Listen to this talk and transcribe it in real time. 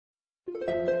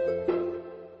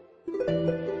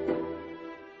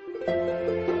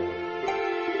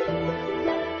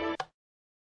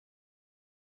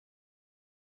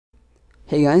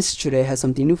Hey guys, today I have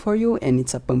something new for you, and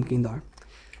it's a pumpkin door.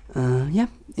 Yeah,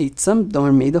 it's some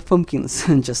door made of pumpkins,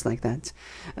 just like that.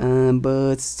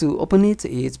 But to open it,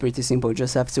 it's pretty simple.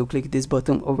 Just have to click this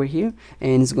button over here,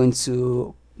 and it's going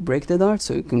to break the door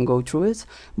so you can go through it.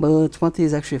 But what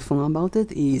is actually fun about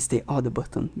it is the other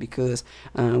button, because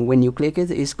when you click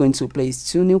it, it's going to place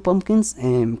 2 new pumpkins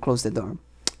and close the door.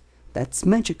 That's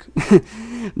magic.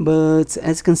 But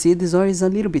as you can see, this door is a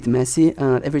little bit messy.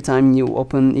 Every time you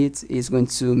open it, it's going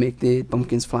to make the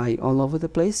pumpkins fly all over the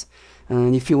place.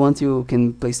 And if you want, you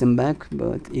can place them back,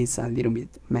 but it's a little bit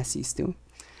messy still.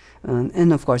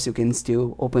 And of course, you can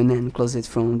still open and close it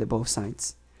from the both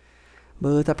sides.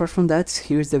 But apart from that,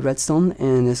 here's the redstone,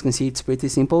 and as you can see, it's pretty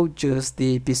simple. Just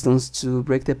the pistons to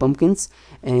break the pumpkins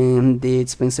and the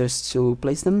dispensers to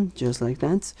place them, just like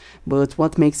that. But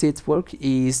what makes it work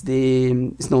is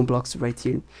the snow blocks right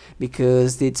here,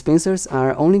 because the dispensers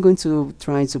are only going to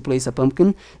try to place a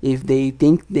pumpkin if they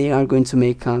think they are going to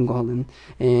make a golem,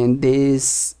 and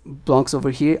these blocks over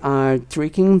here are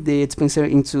tricking the dispenser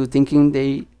into thinking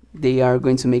they are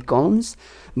going to make golems,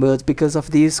 but because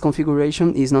of this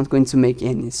configuration is not going to make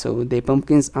any. So the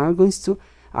pumpkins are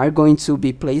going to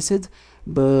be placed,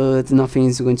 but nothing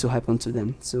is going to happen to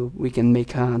them. So we can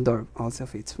make a door out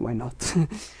of it, why not?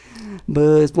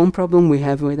 But one problem we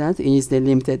have with that is the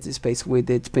limited space with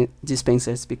the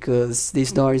dispensers, because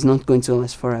this door is not going to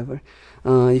last forever.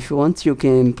 If you want, you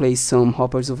can place some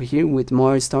hoppers over here with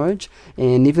more storage,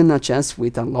 and even a chest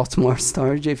with a lot more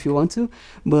storage if you want to.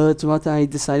 But what I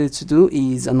decided to do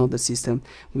is another system,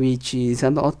 which is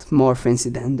a lot more fancy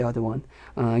than the other one.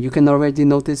 You can already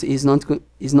notice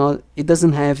it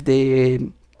doesn't have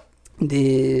the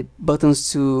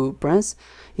buttons to press.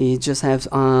 It just has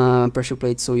a pressure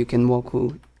plate, so you can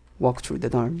walk through the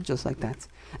door just like that.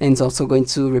 And it's also going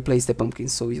to replace the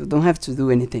pumpkins, so you don't have to do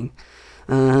anything.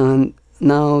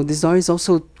 Now this door is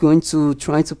also going to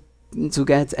try to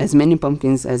get as many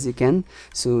pumpkins as it can.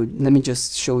 So let me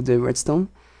just show the redstone.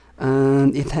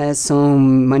 It has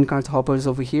some minecart hoppers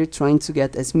over here trying to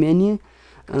get as many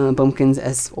pumpkins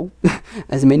as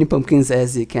as many pumpkins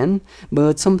as it can.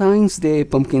 But sometimes the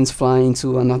pumpkins fly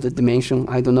into another dimension,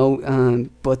 I don't know,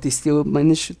 but they still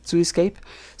manage to escape.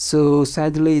 So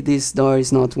sadly, this door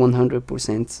is not 100%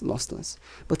 lossless,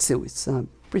 but still, it's a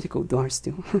pretty cool door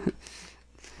still.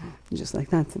 Just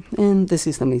like that. And the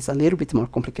system is a little bit more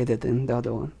complicated than the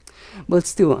other one, but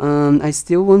still, I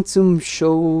still want to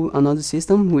show another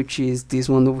system, which is this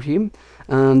one over here.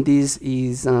 This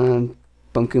is a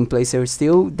pumpkin placer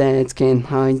still that can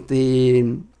hide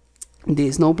the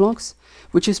snow blocks,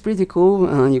 which is pretty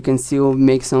cool. You can still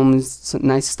make some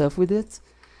nice stuff with it.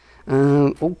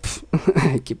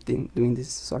 I keep doing this,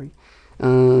 sorry.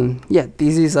 Yeah,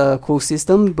 this is a cool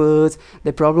system, but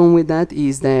the problem with that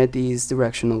is that it's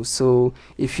directional. So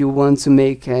if you want to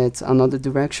make it another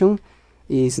direction,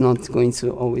 it's not going to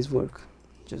always work,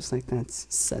 just like that,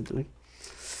 sadly.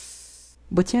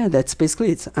 But yeah, that's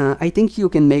basically it. I think you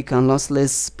can make a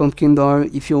lossless pumpkin door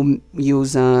if you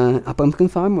use a pumpkin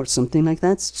farm or something like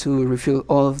that to refill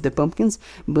all of the pumpkins,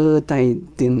 but I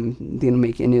didn't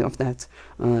make any of that.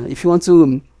 If you want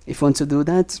to do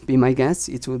that, be my guest.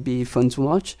 It will be fun to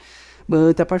watch.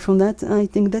 But apart from that, I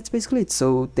think that's basically it.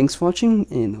 So thanks for watching,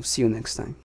 and I'll see you next time.